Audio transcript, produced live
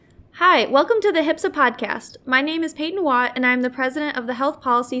Hi, welcome to the HIPSA podcast. My name is Peyton Watt, and I'm the president of the Health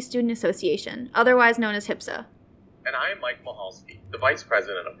Policy Student Association, otherwise known as HIPSA. And I am Mike Mahalski, the vice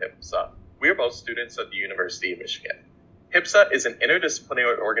president of HIPSA. We are both students at the University of Michigan. HIPSA is an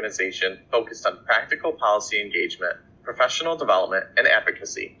interdisciplinary organization focused on practical policy engagement, professional development, and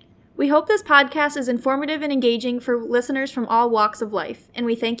advocacy. We hope this podcast is informative and engaging for listeners from all walks of life, and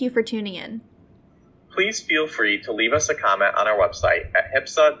we thank you for tuning in. Please feel free to leave us a comment on our website at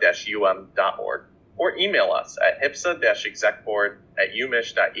hipsa-um.org or email us at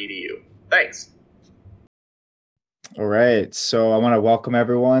hipsa-execboard@umich.edu. Thanks. All right, so I want to welcome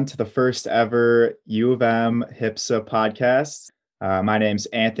everyone to the first ever U of M HIPSA podcast. My name's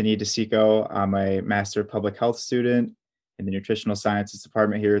Anthony De Cicco. I'm a Master of Public Health student in the Nutritional Sciences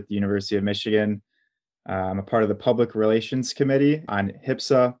department here at the University of Michigan. I'm a part of the Public Relations Committee on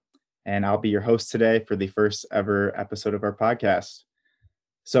HIPSA, and I'll be your host today for the first ever episode of our podcast.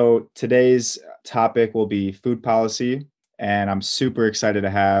 So today's topic will be food policy, and I'm super excited to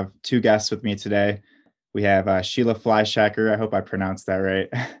have two guests with me today. We have Sheila Fleischhacker. I hope I pronounced that right.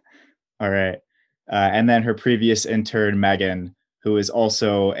 All right. And then her previous intern, Megan, who is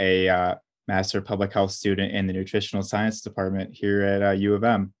also a Master of Public Health student in the Nutritional Sciences department here at U of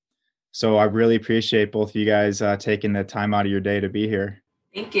M. So I really appreciate both of you guys taking the time out of your day to be here.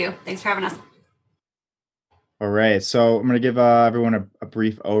 Thank you. Thanks for having us. All right. So I'm going to give everyone a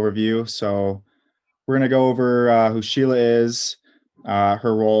brief overview. So we're going to go over who Sheila is,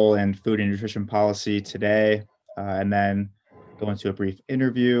 her role in food and nutrition policy today, and then go into a brief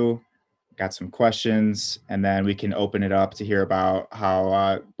interview, got some questions, and then we can open it up to hear about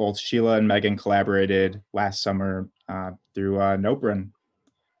how both Sheila and Megan collaborated last summer through NOPREN.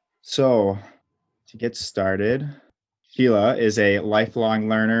 So to get started, Sheila is a lifelong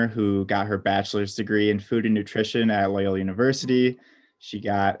learner who got her bachelor's degree in food and nutrition at Loyola University. She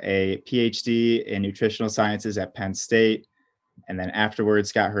got a PhD in nutritional sciences at Penn State, and then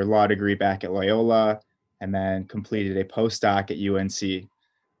afterwards got her law degree back at Loyola, and then completed a postdoc at UNC.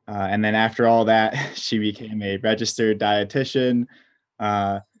 And then after all that, she became a registered dietitian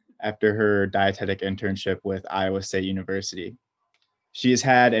after her dietetic internship with Iowa State University. She has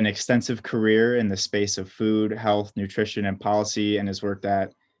had an extensive career in the space of food, health, nutrition, and policy, and has worked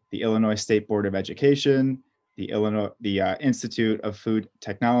at the Illinois State Board of Education, the Institute of Food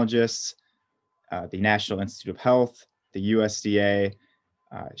Technologists, the National Institute of Health, the USDA.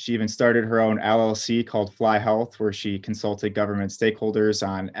 She even started her own LLC called Fly Health, where she consulted government stakeholders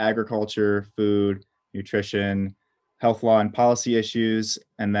on agriculture, food, nutrition, health law and policy issues,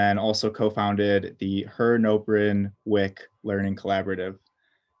 and then also co-founded the NOPREN WIC Learning Collaborative.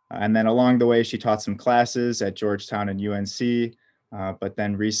 And then along the way, she taught some classes at Georgetown and UNC, but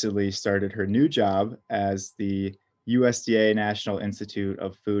then recently started her new job as the USDA National Institute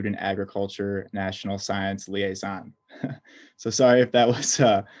of Food and Agriculture National Science Liaison. So sorry if that was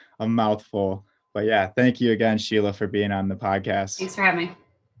a mouthful, but yeah, thank you again, Sheila, for being on the podcast. Thanks for having me.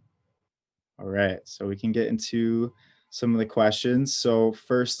 All right, so we can get into some of the questions. So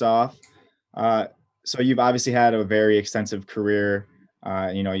first off, so you've obviously had a very extensive career.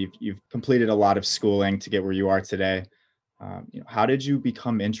 You've completed a lot of schooling to get where you are today. How did you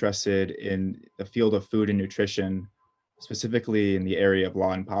become interested in the field of food and nutrition, specifically in the area of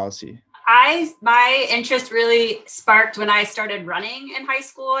law and policy? My interest really sparked when I started running in high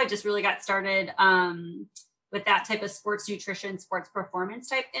school. I just really got started with that type of sports nutrition, sports performance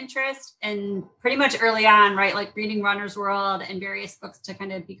type interest. And pretty much early on, right, like reading Runner's World and various books to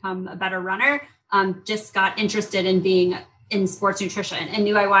kind of become a better runner, just got interested in being in sports nutrition and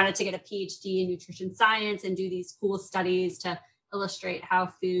knew I wanted to get a PhD in nutrition science and do these cool studies to illustrate how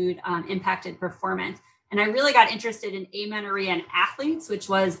food impacted performance. And I really got interested in amenorrhea in athletes, which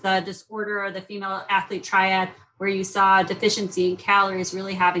was the disorder of the female athlete triad, where you saw deficiency in calories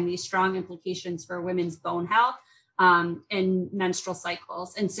really having these strong implications for women's bone health and menstrual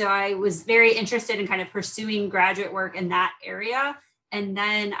cycles. And so I was very interested in kind of pursuing graduate work in that area. And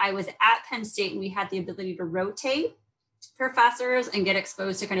then I was at Penn State, and we had the ability to rotate professors and get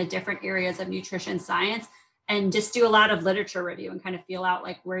exposed to kind of different areas of nutrition science and just do a lot of literature review and kind of feel out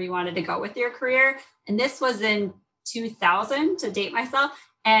like where you wanted to go with your career. And this was in 2000, to date myself.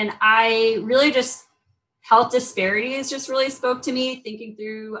 And I really just, health disparities just really spoke to me, thinking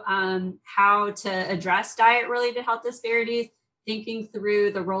through how to address diet related health disparities, thinking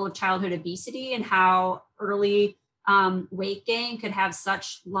through the role of childhood obesity and how early weight gain could have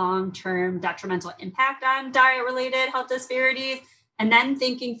such long-term detrimental impact on diet-related health disparities, and then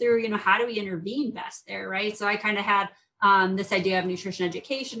thinking through, how do we intervene best there, right? So I kind of had this idea of nutrition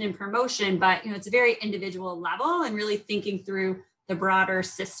education and promotion, but it's a very individual level, and really thinking through the broader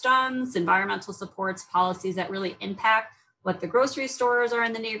systems, environmental supports, policies that really impact what the grocery stores are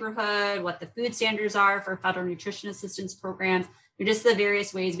in the neighborhood, what the food standards are for federal nutrition assistance programs, or just the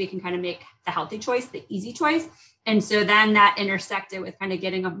various ways we can kind of make the healthy choice, the easy choice. And so then that intersected with kind of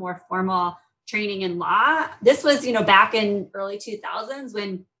getting a more formal training in law. This was, back in early 2000s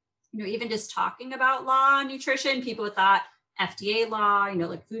when, even just talking about law and nutrition, people thought FDA law,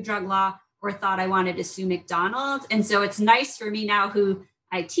 like food drug law, or thought I wanted to sue McDonald's. And so it's nice for me now who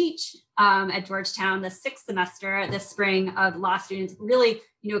I teach at Georgetown the 6th semester this spring of law students really,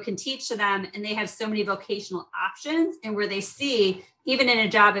 can teach to them, and they have so many vocational options, and where they see, even in a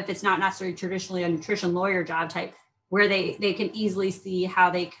job, if it's not necessarily traditionally a nutrition lawyer job type, where they can easily see how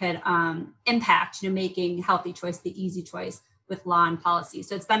they could impact, making healthy choice the easy choice with law and policy.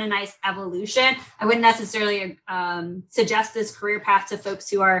 So it's been a nice evolution. I wouldn't necessarily suggest this career path to folks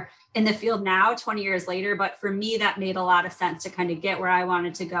who are in the field now, 20 years later, but for me, that made a lot of sense to kind of get where I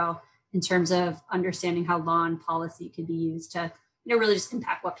wanted to go in terms of understanding how law and policy could be used to, really just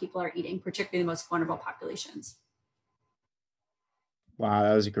impact what people are eating, particularly the most vulnerable populations. Wow,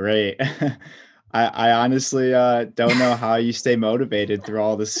 that was great. I honestly don't know how you stay motivated through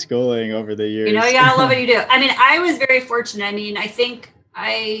all the schooling over the years. You gotta love what you do. I mean, I was very fortunate. I mean, I think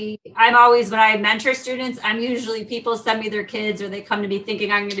I'm always, when I mentor students, I'm usually, people send me their kids or they come to me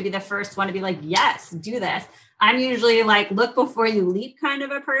thinking I'm going to be the first one to be like, yes, do this. I'm usually like, look before you leap kind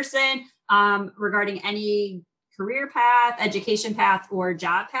of a person regarding any career path, education path, or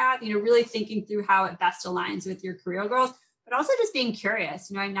job path, really thinking through how it best aligns with your career goals, but also just being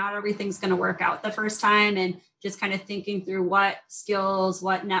curious. Not everything's going to work out the first time, and just kind of thinking through what skills,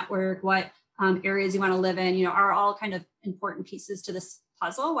 what network, what areas you want to live in, are all kind of important pieces to this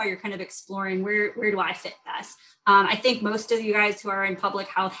puzzle while you're kind of exploring where do I fit best. I think most of you guys who are in public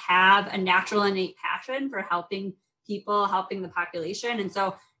health have a natural innate passion for helping people, helping the population. And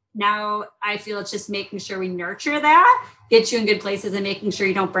so now I feel it's just making sure we nurture that, get you in good places, and making sure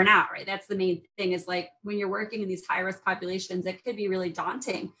you don't burn out, right? That's the main thing, is like when you're working in these high risk populations, it could be really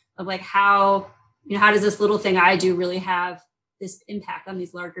daunting of like how does this little thing I do really have this impact on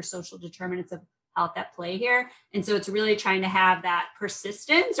these larger social determinants of health at play here. And so it's really trying to have that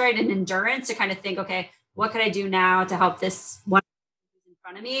persistence, right, and endurance to kind of think, okay, what could I do now to help this one in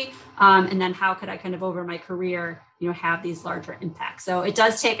front of me? And then how could I kind of over my career, have these larger impacts? So it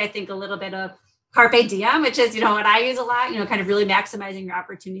does take, I think, a little bit of carpe diem, which is, what I use a lot, kind of really maximizing your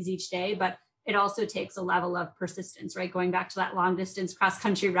opportunities each day. But it also takes a level of persistence, right? Going back to that long distance cross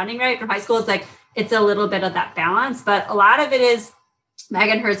country running, right, from high school, it's like, it's a little bit of that balance. But a lot of it is,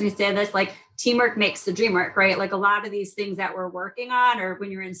 Megan heard me say this, like teamwork makes the dream work, right? Like a lot of these things that we're working on, or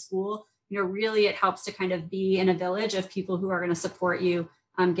when you're in school, really it helps to kind of be in a village of people who are going to support you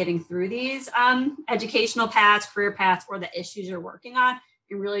getting through these educational paths, career paths, or the issues you're working on,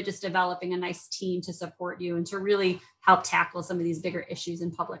 and really just developing a nice team to support you and to really help tackle some of these bigger issues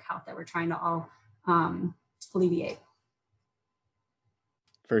in public health that we're trying to all alleviate.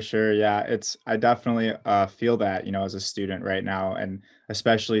 For sure. Yeah. I definitely feel that, as a student right now, and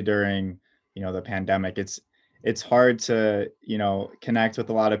especially during, the pandemic, it's hard to, connect with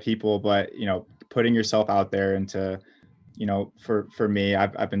a lot of people, but, putting yourself out there into, for me,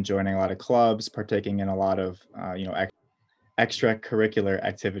 I've been joining a lot of clubs, partaking in a lot of, extracurricular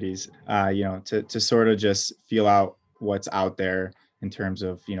activities, to sort of just feel out what's out there in terms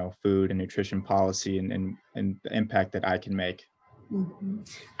of, food and nutrition policy and the impact that I can make. Mm-hmm.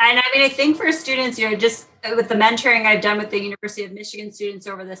 And I mean, I think for students, just with the mentoring I've done with the University of Michigan students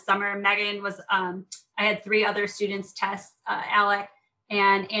over the summer, Megan was, I had 3 other students, Tess, Alec,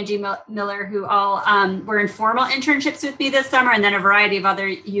 and Angie Miller, who all were in formal internships with me this summer, and then a variety of other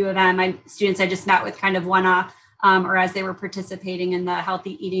U of M students I just met with kind of one-off, or as they were participating in the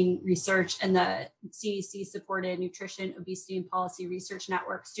healthy eating research and the CDC supported nutrition, obesity, and policy research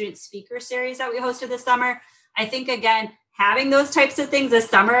network student speaker series that we hosted this summer. I think, again, having those types of things this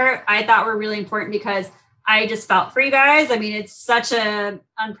summer, I thought were really important because I just felt for you guys. I mean, it's such an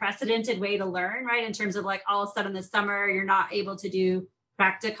unprecedented way to learn, right? In terms of like all of a sudden this summer, you're not able to do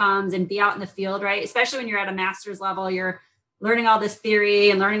practicums and be out in the field, right? Especially when you're at a master's level, you're learning all this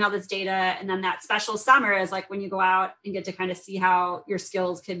theory and learning all this data. And then that special summer is like when you go out and get to kind of see how your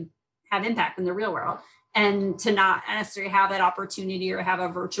skills can have impact in the real world. And to not necessarily have that opportunity or have a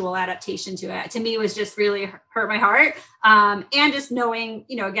virtual adaptation to it, to me, was just really hurt my heart. And just knowing,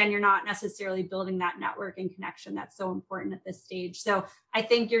 again, you're not necessarily building that network and connection that's so important at this stage. So I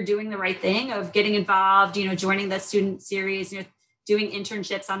think you're doing the right thing of getting involved, joining the student series, doing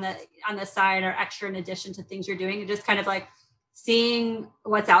internships on the side or extra in addition to things you're doing, and just kind of like seeing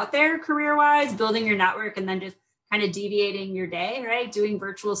what's out there career-wise, building your network, and then just kind of deviating your day, right? Doing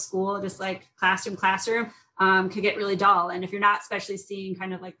virtual school, just like classroom, could get really dull. And if you're not especially seeing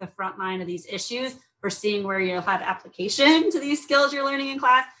kind of like the front line of these issues or seeing where you'll have application to these skills you're learning in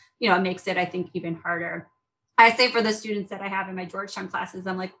class, it makes it, I think, even harder. I say for the students that I have in my Georgetown classes,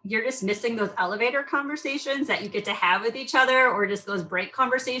 I'm like, you're just missing those elevator conversations that you get to have with each other, or just those break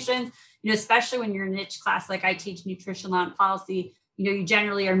conversations, especially when you're in a niche class, like I teach nutrition law and policy, you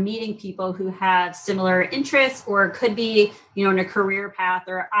generally are meeting people who have similar interests or could be, in a career path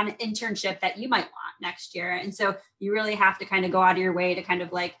or on an internship that you might want next year. And so you really have to kind of go out of your way to kind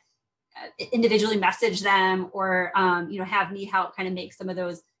of like individually message them or, have me help kind of make some of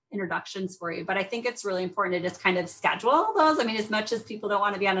those introductions for you. But I think it's really important to just kind of schedule those. I mean, as much as people don't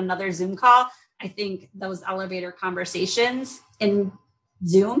want to be on another Zoom call, I think those elevator conversations in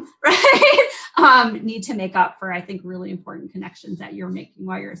Zoom, right, need to make up for, I think, really important connections that you're making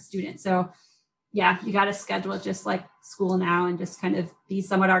while you're a student. So yeah, you got to schedule it just like school now and just kind of be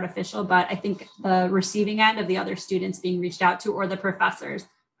somewhat artificial. But I think the receiving end of the other students being reached out to or the professors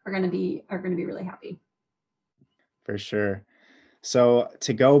are going to be really happy. For sure. So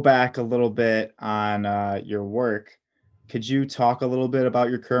to go back a little bit on your work, could you talk a little bit about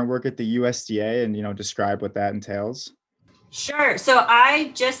your current work at the USDA and, describe what that entails? Sure. So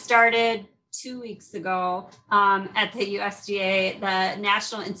I just started 2 weeks ago at the USDA, the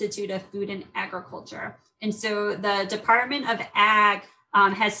National Institute of Food and Agriculture. And so the Department of Ag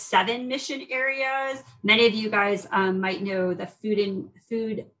has 7 mission areas. Many of you guys might know the Food and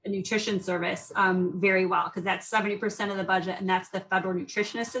Nutrition Service very well, because that's 70% of the budget, and that's the federal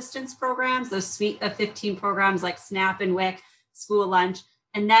nutrition assistance programs, those suite of 15 programs like SNAP and WIC, school lunch.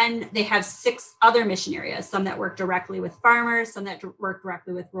 And then they have 6 other mission areas, some that work directly with farmers, some that work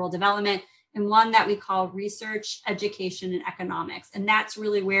directly with rural development, and one that we call research, education, and economics. And that's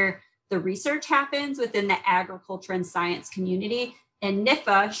really where the research happens within the agriculture and science community. And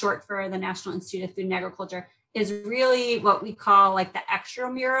NIFA, short for the National Institute of Food and Agriculture, is really what we call like the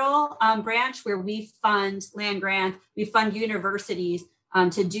extramural branch, where we fund land grants, we fund universities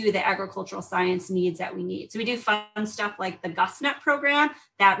to do the agricultural science needs that we need. So we do fun stuff like the GusNet program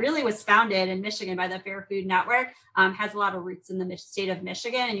that really was founded in Michigan by the Fair Food Network, has a lot of roots in the state of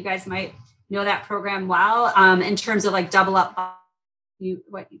Michigan. And you guys might know that program well in terms of like double up. I'm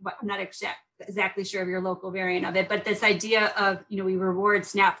not exactly sure of your local variant of it, but this idea of, we reward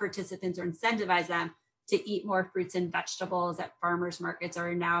SNAP participants or incentivize them to eat more fruits and vegetables at farmers markets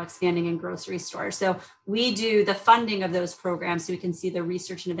are now expanding in grocery stores. So we do the funding of those programs so we can see the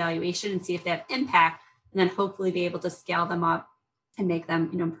research and evaluation and see if they have impact, and then hopefully be able to scale them up and make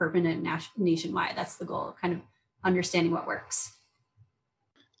them, permanent nationwide. That's the goal, kind of understanding what works.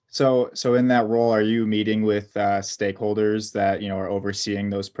 So in that role, are you meeting with stakeholders that, are overseeing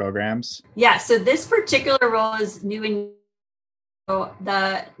those programs? Yeah, so this particular role is new and so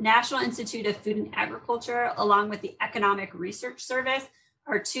the National Institute of Food and Agriculture, along with the Economic Research Service,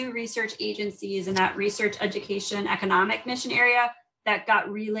 are 2 research agencies in that research, education, economic mission area that got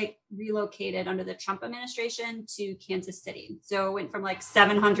relocated under the Trump administration to Kansas City. So it went from like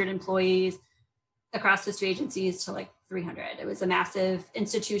 700 employees across those 2 agencies to like 300. It was a massive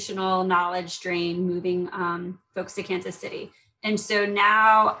institutional knowledge drain moving folks to Kansas City. And so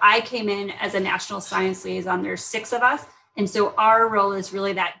now I came in as a national science liaison. There's 6 of us. And so our role is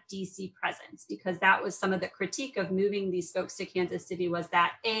really that DC presence, because that was some of the critique of moving these folks to Kansas City was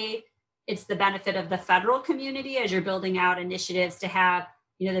that it's the benefit of the federal community as you're building out initiatives to have,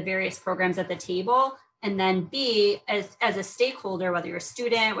 the various programs at the table. And then B, as a stakeholder, whether you're a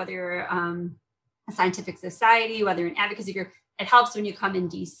student, whether you're a scientific society, whether you're an advocacy group, it helps when you come in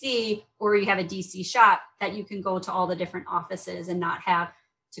DC or you have a DC shop that you can go to all the different offices and not have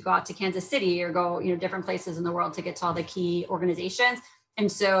to go out to Kansas City or go, different places in the world to get to all the key organizations.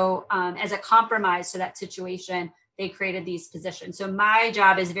 And so as a compromise to that situation, they created these positions. So my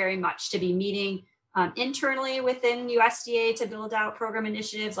job is very much to be meeting internally within USDA to build out program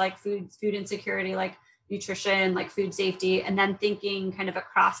initiatives like food insecurity, like nutrition, like food safety, and then thinking kind of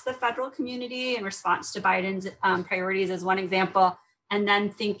across the federal community in response to Biden's priorities as one example, and then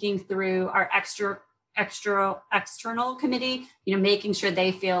thinking through our external committee, making sure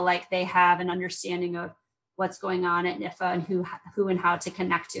they feel like they have an understanding of what's going on at NIFA and who and how to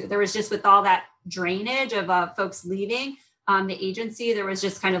connect to. There was just, with all that drainage of folks leaving the agency, there was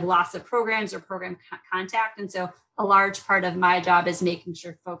just kind of loss of programs or program contact. And so a large part of my job is making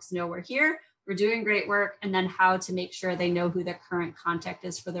sure folks know we're here, we're doing great work, and then how to make sure they know who the current contact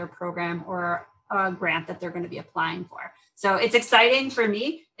is for their program or a grant that they're going to be applying for. So it's exciting for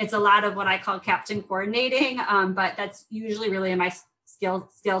me. It's a lot of what I call captain coordinating, but that's usually really in my skill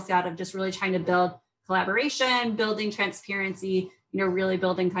set of just really trying to build collaboration, building transparency, really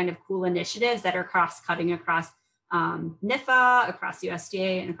building kind of cool initiatives that are cross-cutting across NIFA, across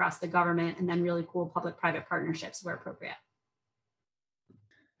USDA, and across the government, and then really cool public-private partnerships where appropriate.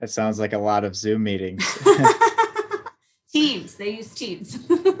 That sounds like a lot of Zoom meetings. Teams, they use Teams.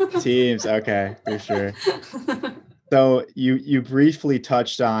 Teams, okay, for sure. So you briefly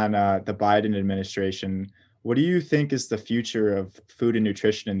touched on the Biden administration. What do you think is the future of food and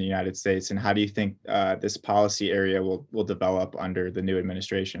nutrition in the United States, and how do you think this policy area will develop under the new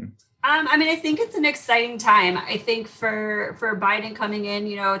administration? I think it's an exciting time. I think for Biden coming in,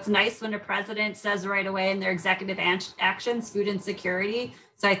 it's nice when a president says right away in their executive actions, food insecurity.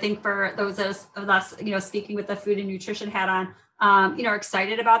 So I think for those of us, speaking with the food and nutrition hat on, are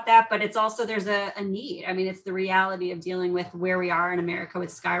excited about that. But it's also, there's a need. It's the reality of dealing with where we are in America with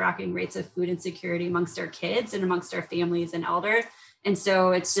skyrocketing rates of food insecurity amongst our kids and amongst our families and elders. And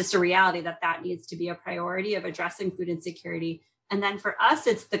so it's just a reality that needs to be a priority of addressing food insecurity. And then for us,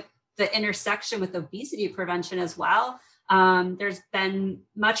 it's the intersection with obesity prevention as well. There's been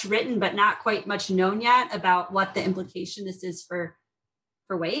much written, but not quite much known yet about what the implication this is for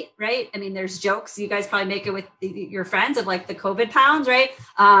weight, right? There's jokes you guys probably make it with your friends of like the COVID pounds, right?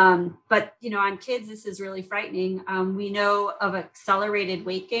 But on kids, this is really frightening. We know of accelerated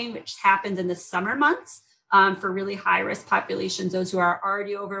weight gain, which happens in the summer months for really high risk populations, those who are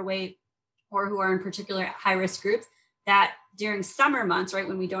already overweight or who are in particular high risk groups, that during summer months, right,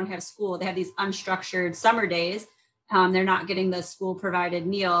 when we don't have school, they have these unstructured summer days. They're not getting the school provided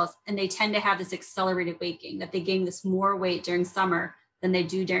meals, and they tend to have this accelerated weight gain, that they gain this more weight during summer than they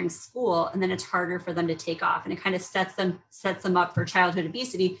do during school. And then it's harder for them to take off. And it kind of sets them up for childhood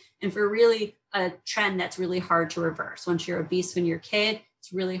obesity and for really a trend that's really hard to reverse. Once you're obese when you're a kid,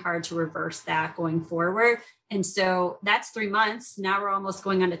 it's really hard to reverse that going forward. And so that's 3 months. Now we're almost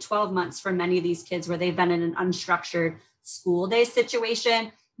going on to 12 months for many of these kids where they've been in an unstructured school day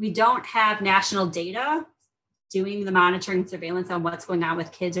situation. We don't have national data doing the monitoring and surveillance on what's going on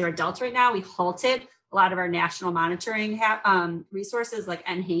with kids or adults right now. We halted a lot of our national monitoring resources like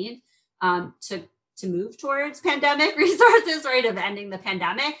NHANES to move towards pandemic resources, right, of ending the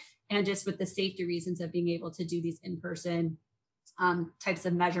pandemic, and just with the safety reasons of being able to do these in-person types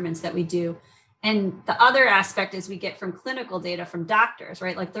of measurements that we do. And the other aspect is we get from clinical data from doctors,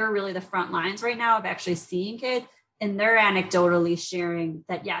 right? Like they're really the front lines right now of actually seeing kids, and they're anecdotally sharing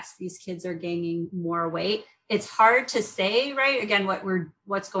that, yes, these kids are gaining more weight. It's hard to say, right? Again,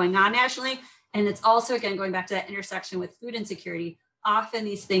 what's going on nationally. And it's also, again, going back to that intersection with food insecurity, often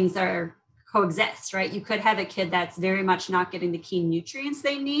these things are coexist, right? You could have a kid that's very much not getting the key nutrients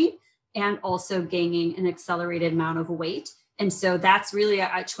they need and also gaining an accelerated amount of weight. And so that's really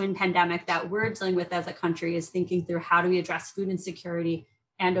a twin pandemic that we're dealing with as a country, is thinking through how do we address food insecurity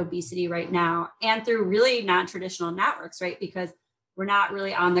and obesity right now, and through really non-traditional networks, right? Because we're not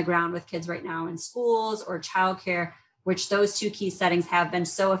really on the ground with kids right now in schools or childcare, which those two key settings have been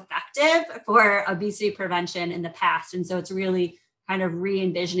so effective for obesity prevention in the past. And so it's really kind of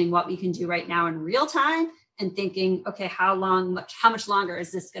re-envisioning what we can do right now in real time and thinking, okay, how much longer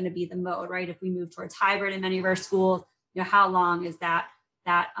is this going to be the mode, right? If we move towards hybrid in many of our schools, how long is that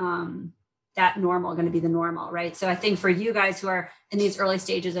normal going to be the normal, right? So I think for you guys who are in these early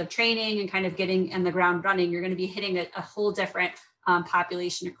stages of training and kind of getting in the ground running, you're going to be hitting a whole different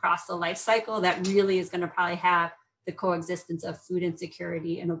population across the life cycle that really is going to probably have the coexistence of food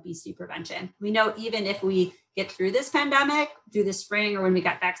insecurity and obesity prevention. We know even if we get through this pandemic, through the spring, or when we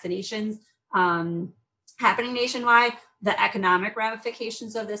got vaccinations happening nationwide, the economic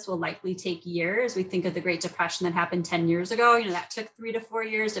ramifications of this will likely take years. We think of the Great Depression that happened 10 years ago. That took 3 to 4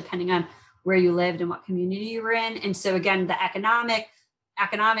 years, depending on where you lived and what community you were in. And so again, the economic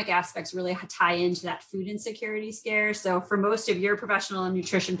aspects really tie into that food insecurity scare. So for most of your professional and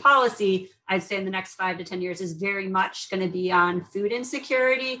nutrition policy, I'd say in the next 5 to 10 years is very much going to be on food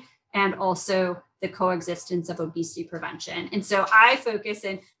insecurity and also the coexistence of obesity prevention. And so I focus,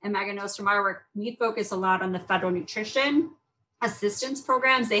 and Megan knows from our work, we focus a lot on the federal nutrition assistance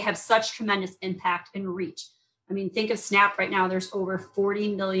programs. They have such tremendous impact and reach. Think of SNAP right now, there's over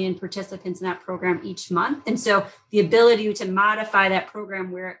 40 million participants in that program each month. And so the ability to modify that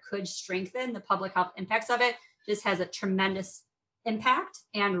program where it could strengthen the public health impacts of it just has a tremendous impact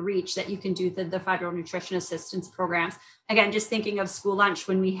and reach that you can do the federal nutrition assistance programs. Again, just thinking of school lunch,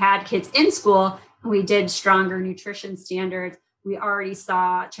 when we had kids in school, we did stronger nutrition standards. We already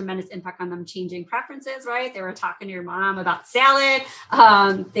saw tremendous impact on them changing preferences, right? They were talking to your mom about salad.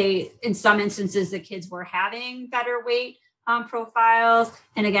 In some instances, the kids were having better weight profiles.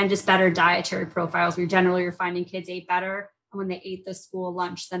 And again, just better dietary profiles. We generally are finding kids ate better when they ate the school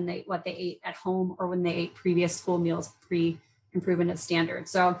lunch than what they ate at home or when they ate previous school meals pre-improvement of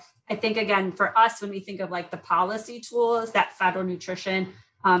standards. So I think, again, for us, when we think of like the policy tools, that federal nutrition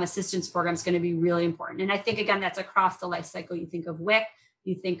assistance program is going to be really important. And I think, again, that's across the life cycle. You think of WIC,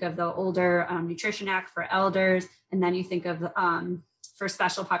 you think of the Older Nutrition Act for elders, and then you think of for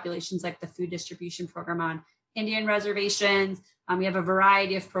special populations like the food distribution program on Indian reservations. We have a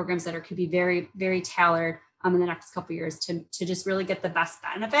variety of programs that could be very, very tailored in the next couple of years to just really get the best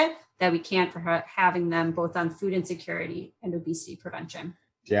benefit that we can for having them both on food insecurity and obesity prevention.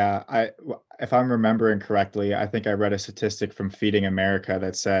 Yeah, if I'm remembering correctly, I think I read a statistic from Feeding America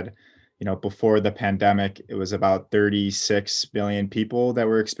that said, before the pandemic, it was about 36 million people that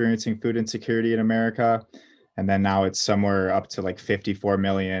were experiencing food insecurity in America. And then now it's somewhere up to like 54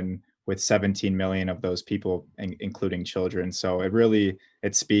 million, with 17 million of those people, including children. So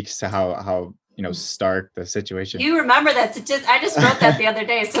it speaks to how stark the situation. You remember that statistic? I just wrote that the other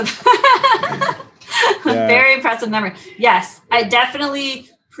day. So very impressive memory. Yes, I definitely,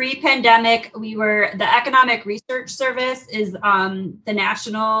 pre-pandemic, the Economic Research Service is the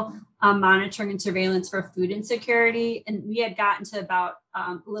national monitoring and surveillance for food insecurity. And we had gotten to about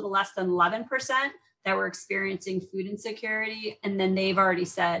a little less than 11% that were experiencing food insecurity. And then they've already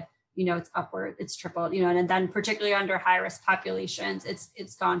said, it's upward, it's tripled, and then particularly under high risk populations,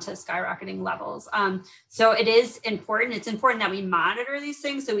 it's gone to skyrocketing levels. So it is important. It's important that we monitor these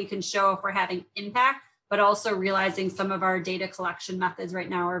things so we can show if we're having impact, but also realizing some of our data collection methods right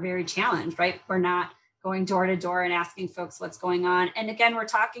now are very challenged, right? We're not going door to door and asking folks what's going on. And again, we're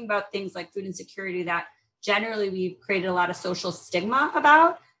talking about things like food insecurity that generally we've created a lot of social stigma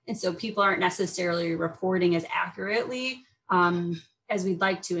about. And so people aren't necessarily reporting as accurately as we'd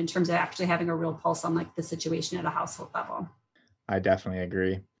like to in terms of actually having a real pulse on like the situation at a household level. I definitely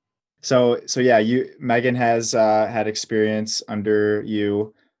agree. So yeah, Megan has had experience under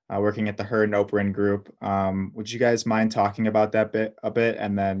you working at the Her NOPREN group. Would you guys mind talking about that a bit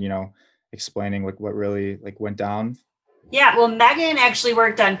and then, explaining what really went down? Yeah, well, Megan actually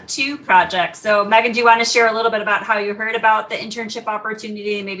worked on 2 projects. So Megan, do you want to share a little bit about how you heard about the internship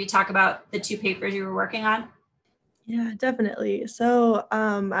opportunity and maybe talk about the 2 papers you were working on? Yeah, definitely. So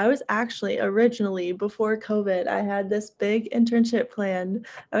I was actually originally, before COVID, I had this big internship planned.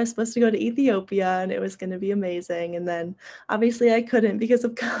 I was supposed to go to Ethiopia and it was going to be amazing. And then obviously I couldn't because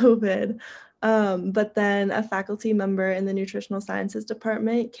of COVID. But then a faculty member in the Nutritional Sciences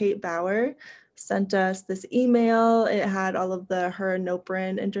department, Kate Bauer, sent us this email. It had all of the Her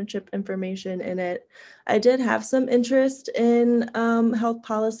NOPREN internship information in it. I did have some interest in health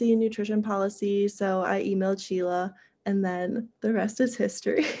policy and nutrition policy, so I emailed Sheila, and then the rest is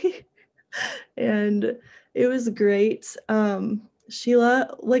history. And it was great.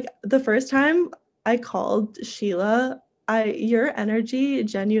 Sheila, the first time I called Sheila, your energy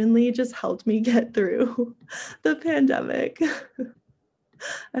genuinely just helped me get through the pandemic.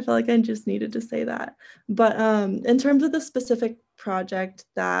 I felt like I just needed to say that. But in terms of the specific project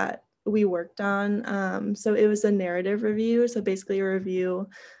that we worked on, so it was a narrative review. So basically a review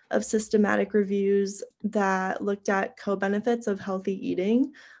of systematic reviews that looked at co-benefits of healthy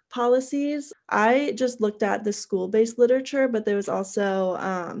eating policies. I just looked at the school-based literature, but there was also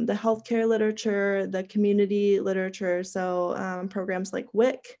the healthcare literature, the community literature, so programs like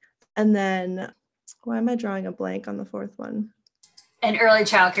WIC, and then, why am I drawing a blank on the 4th one? And early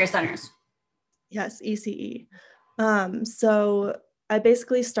childcare centers. Yes, ECE. So I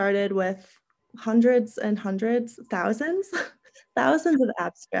basically started with hundreds and hundreds, thousands of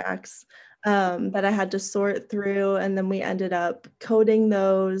abstracts that I had to sort through. And then we ended up coding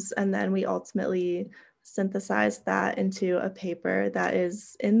those. And then we ultimately synthesized that into a paper that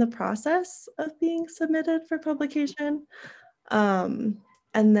is in the process of being submitted for publication.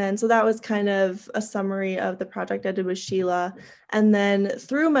 And then, so that was kind of a summary of the project I did with Sheila. And then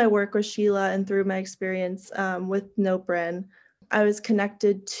through my work with Sheila and through my experience with NOPREN, I was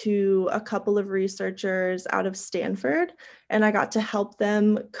connected to a couple of researchers out of Stanford, and I got to help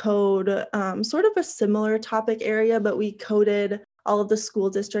them code sort of a similar topic area, but we coded all of the school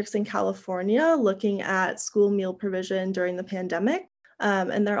districts in California looking at school meal provision during the pandemic.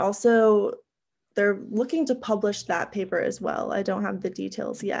 And they're looking to publish that paper as well. I don't have the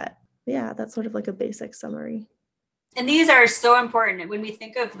details yet. Yeah, that's sort of like a basic summary. And these are so important. When we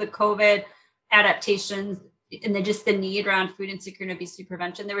think of the COVID adaptations and the need around food insecurity and obesity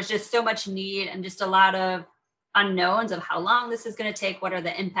prevention, there was just so much need and just a lot of unknowns of how long this is going to take, what are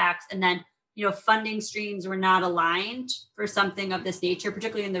the impacts, and then funding streams were not aligned for something of this nature,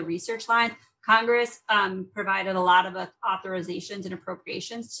 particularly in the research line. Congress provided a lot of authorizations and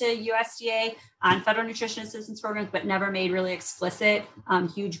appropriations to USDA on federal nutrition assistance programs, but never made really explicit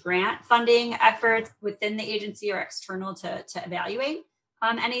huge grant funding efforts within the agency or external to evaluate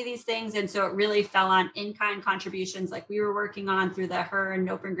any of these things. And so it really fell on in-kind contributions like we were working on through the HER and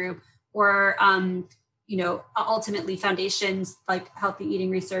NOPREN group, or ultimately foundations like Healthy Eating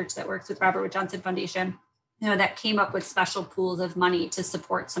Research that works with Robert Wood Johnson Foundation, that came up with special pools of money to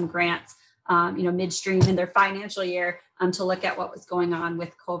support some grants midstream in their financial year to look at what was going on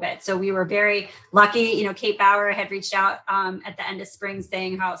with COVID. So we were very lucky. Kate Bauer had reached out at the end of spring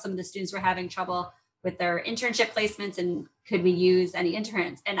saying how some of the students were having trouble with their internship placements and could we use any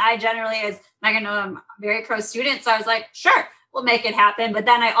interns? And I generally, as Megan knows, I'm very pro student. So I was like, sure, we'll make it happen. But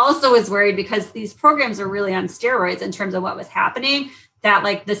then I also was worried because these programs are really on steroids in terms of what was happening, that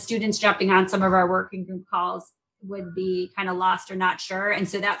like the students jumping on some of our working group calls would be kind of lost or not sure. And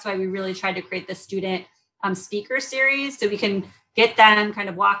so that's why we really tried to create the student speaker series so we can get them kind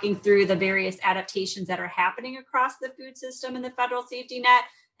of walking through the various adaptations that are happening across the food system and the federal safety net.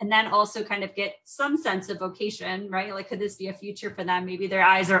 And then also kind of get some sense of vocation, right? Like, could this be a future for them? Maybe their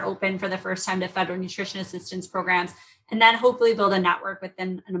eyes are open for the first time to federal nutrition assistance programs, and then hopefully build a network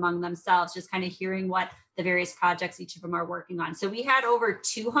within and among themselves, just kind of hearing what the various projects each of them are working on. So we had over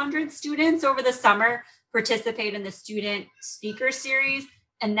 200 students over the summer participate in the student speaker series.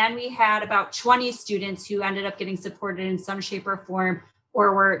 And then we had about 20 students who ended up getting supported in some shape or form,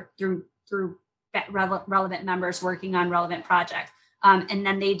 or were through relevant members working on relevant projects. And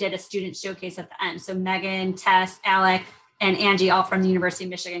then they did a student showcase at the end. So Megan, Tess, Alec, and Angie, all from the University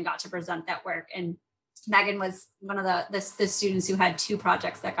of Michigan, got to present that work. And Megan was one of the students who had 2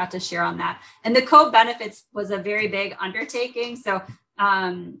 projects that got to share on that. And the co-benefits was a very big undertaking. So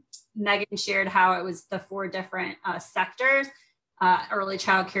Megan shared how it was the 4 different sectors: early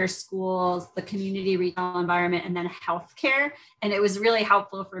childcare, schools, the community retail environment, and then healthcare. And it was really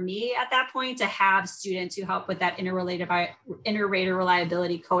helpful for me at that point to have students who help with that inter-rater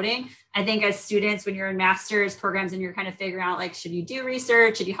reliability coding. I think as students, when you're in master's programs and you're kind of figuring out, like, should you do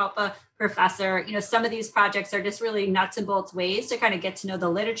research? Should you help a professor? Some of these projects are just really nuts and bolts ways to kind of get to know the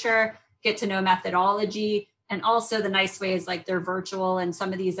literature, get to know methodology. And also the nice way is like they're virtual. And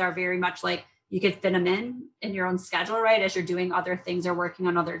some of these are very much like you could fit them in your own schedule, right? As you're doing other things or working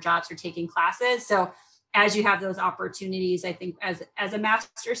on other jobs or taking classes. So as you have those opportunities, I think as a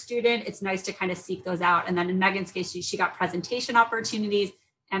master student, it's nice to kind of seek those out. And then in Megan's case, she got presentation opportunities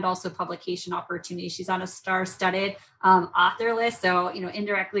and also publication opportunities. She's on a star-studded author list. So,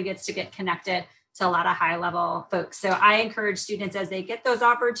 indirectly gets to get connected to a lot of high-level folks. So I encourage students as they get those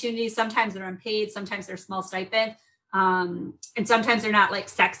opportunities, sometimes they're unpaid, sometimes they're small stipend, and sometimes they're not like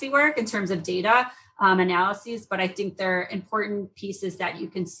sexy work in terms of data analyses, but I think they're important pieces that you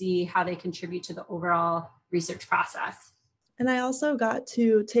can see how they contribute to the overall research process. And I also got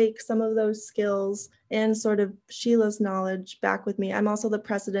to take some of those skills and sort of Sheila's knowledge back with me. I'm also the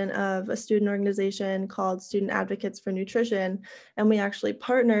president of a student organization called Student Advocates for Nutrition. And we actually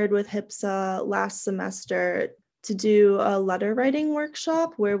partnered with HIPSA last semester to do a letter writing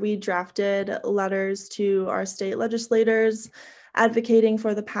workshop where we drafted letters to our state legislators advocating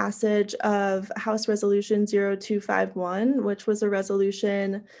for the passage of House Resolution 0251, which was a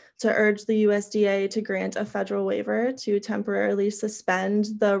resolution to urge the USDA to grant a federal waiver to temporarily suspend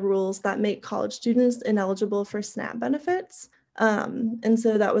the rules that make college students ineligible for SNAP benefits. And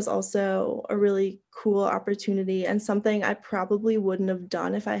so that was also a really cool opportunity and something I probably wouldn't have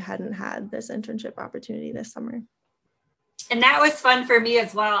done if I hadn't had this internship opportunity this summer. And that was fun for me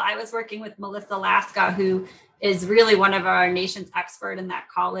as well. I was working with Melissa Laska, who is really one of our nation's expert in that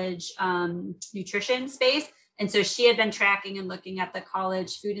college nutrition space. And so she had been tracking and looking at the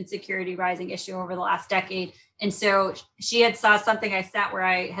college food insecurity rising issue over the last decade. And so she had saw something I sent where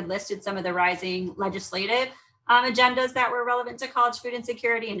I had listed some of the rising legislative agendas that were relevant to college food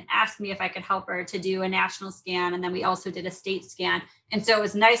insecurity and asked me if I could help her to do a national scan. And then we also did a state scan. And so it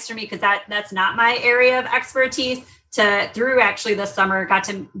was nice for me because that's not my area of expertise. Through actually this summer, got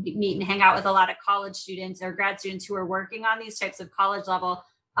to meet and hang out with a lot of college students or grad students who are working on these types of college level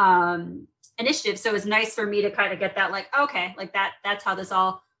initiatives. So it was nice for me to kind of get that, like, okay, like that's how this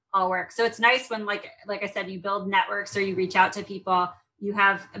all works. So it's nice when, like I said, you build networks or you reach out to people, you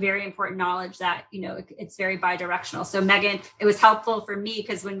have a very important knowledge that, it's very bi-directional. So Megan, it was helpful for me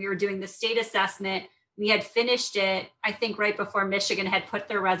because when we were doing the state assessment, we had finished it, I think, right before Michigan had put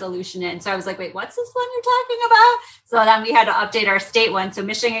their resolution in. So I was like, wait, what's this one you're talking about? So then we had to update our state one. So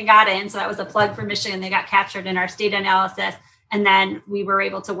Michigan got in. So that was a plug for Michigan. They got captured in our state analysis. And then we were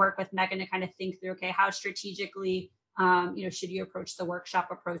able to work with Megan to kind of think through, okay, how strategically Should you approach the workshop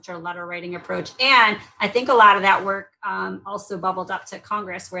approach or letter writing approach? And I think a lot of that work also bubbled up to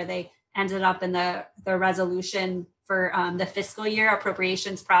Congress, where they ended up in the resolution for the fiscal year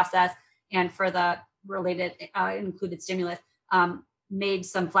appropriations process and for the related included stimulus, made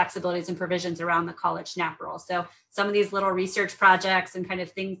some flexibilities and provisions around the college SNAP rule. So some of these little research projects and kind of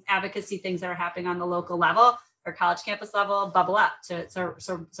things, advocacy things that are happening on the local level or college campus level bubble up to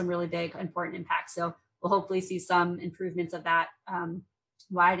some really big, important impacts. So we'll hopefully see some improvements of that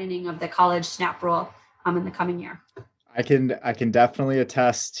widening of the college SNAP rule in the coming year. I can definitely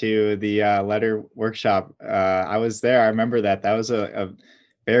attest to the letter workshop. I was there. I remember that. That was a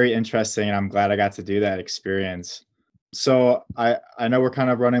very interesting, and I'm glad I got to do that experience. So I know we're kind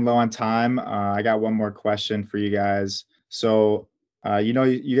of running low on time. I got one more question for you guys. So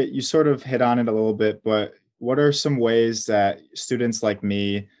you sort of hit on it a little bit, but what are some ways that students like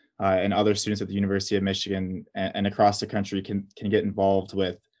me and other students at the University of Michigan and across the country can get involved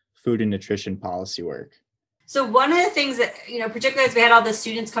with food and nutrition policy work? So one of the things that, particularly as we had all the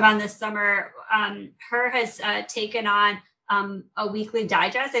students come on this summer, HER has taken on a weekly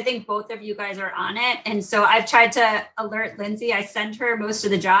digest. I think both of you guys are on it. And so I've tried to alert Lindsay. I send her most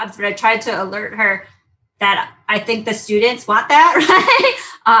of the jobs, but I tried to alert her that I think the students want that,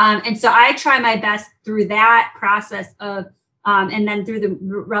 right? And so I try my best through that process of, and then through the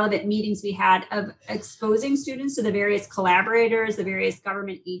relevant meetings we had of exposing students to the various collaborators, the various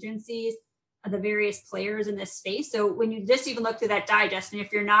government agencies, the various players in this space. So when you just even look through that digest, and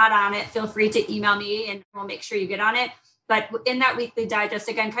if you're not on it, feel free to email me and we'll make sure you get on it. But in that weekly digest,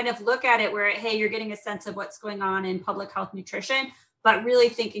 again, kind of look at it where, hey, you're getting a sense of what's going on in public health nutrition, but really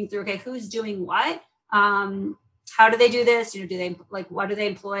thinking through, okay, who's doing what? How do they do this? Do they what do they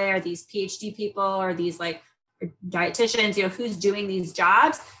employ? Are these PhD people or these dietitians? Who's doing these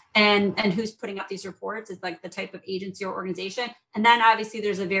jobs and who's putting up these reports is the type of agency or organization. And then obviously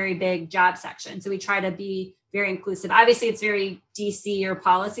there's a very big job section. So we try to be very inclusive. Obviously it's very DC or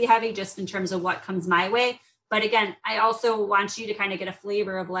policy heavy just in terms of what comes my way. But again, I also want you to kind of get a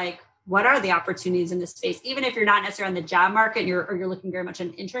flavor of what are the opportunities in this space, even if you're not necessarily on the job market or you're looking very much at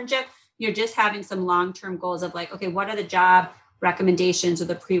an internship, you're just having some long-term goals of okay, what are the job recommendations or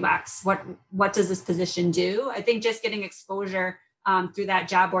the prereqs? What does this position do? I think just getting exposure through that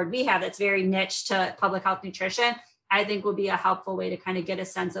job board we have that's very niche to public health nutrition, I think will be a helpful way to kind of get a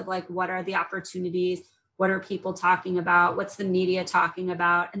sense of what are the opportunities, what are people talking about, what's the media talking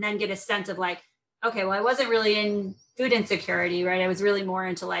about, and then get a sense of okay, well, I wasn't really in food insecurity, right? I was really more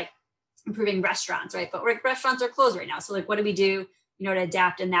into improving restaurants, right? But restaurants are closed right now. So what do we do, to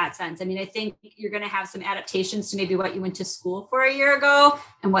adapt in that sense? I mean, I think you're going to have some adaptations to maybe what you went to school for a year ago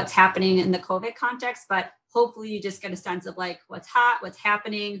and what's happening in the COVID context, but hopefully you just get a sense of what's hot, what's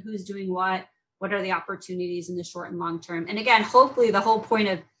happening, who's doing what are the opportunities in the short and long term. And again, hopefully the whole point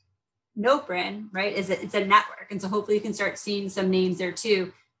of NOPREN, right, is that it's a network. And so hopefully you can start seeing some names there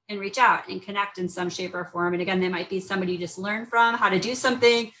too and reach out and connect in some shape or form. And again, they might be somebody you just learn from how to do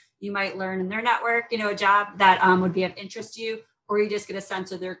something. You might learn in their network, a job that would be of interest to you, or you just get a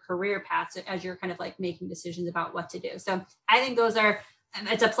sense of their career paths as you're kind of making decisions about what to do. So I think those are,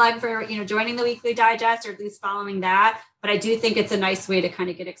 it's a plug for, joining the weekly digest or at least following that. But I do think it's a nice way to kind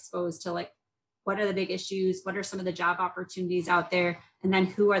of get exposed to what are the big issues? What are some of the job opportunities out there? And then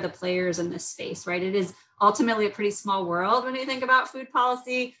who are the players in this space, right? It is ultimately a pretty small world when you think about food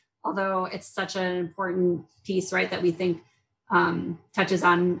policy, although it's such an important piece, right, that we think touches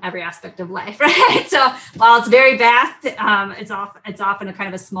on every aspect of life, right? So while it's very vast, it's often a kind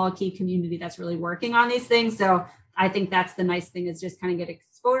of a small key community that's really working on these things. So I think that's the nice thing, is just kind of get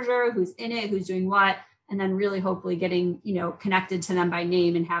exposure, who's in it, who's doing what, and then really hopefully getting, connected to them by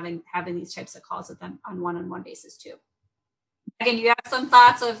name and having these types of calls with them on one-on-one basis too. Again, you have some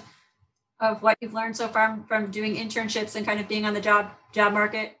thoughts of what you've learned so far from doing internships and kind of being on the job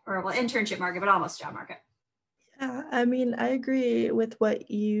market, or internship market, but almost job market? Yeah, I mean, I agree with what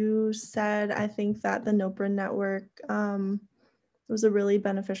you said. I think that the NOPREN network was a really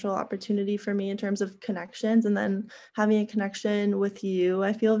beneficial opportunity for me in terms of connections, and then having a connection with you,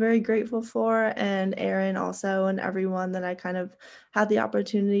 I feel very grateful for, and Aaron also, and everyone that I kind of had the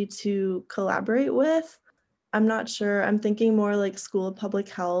opportunity to collaborate with. I'm not sure. I'm thinking more School of Public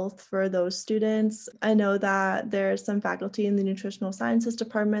Health for those students. I know that there's some faculty in the Nutritional Sciences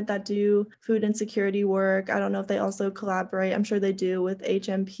department that do food insecurity work. I don't know if they also collaborate. I'm sure they do with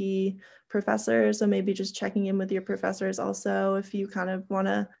HMP professors. So maybe just checking in with your professors also if you kind of want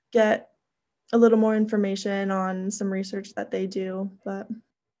to get a little more information on some research that they do. But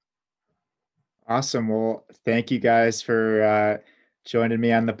Awesome. Well, thank you guys for joining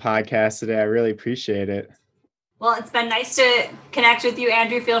me on the podcast today. I really appreciate it. Well, it's been nice to connect with you,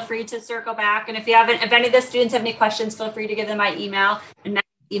 Andrew. Feel free to circle back. And if any of the students have any questions, feel free to give them my email and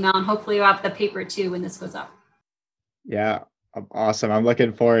hopefully you'll have the paper too when this goes up. Yeah, awesome. I'm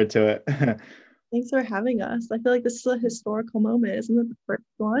looking forward to it. Thanks for having us. I feel like this is a historical moment. Isn't it the first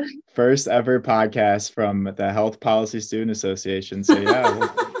one? First ever podcast from the Health Policy Student Association. So yeah.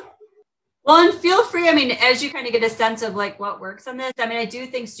 Well, and feel free, as you kind of get a sense of like what works on this, I do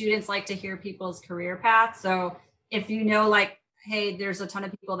think students like to hear people's career paths. So if you know, like, hey, there's a ton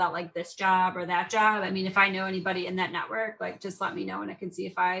of people that like this job or that job. If I know anybody in that network, like just let me know and I can see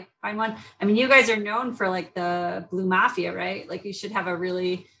if I find one. You guys are known for like the Blue Mafia, right? Like you should have a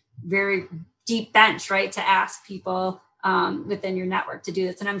really very deep bench, right? To ask people within your network to do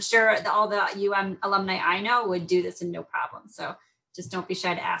this. And I'm sure all the alumni I know would do this and no problem. So just don't be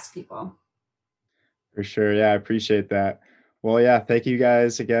shy to ask people. For sure. Yeah, I appreciate that. Well, yeah, thank you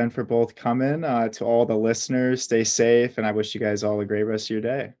guys again for both coming. To all the listeners, stay safe, and I wish you guys all a great rest of your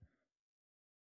day.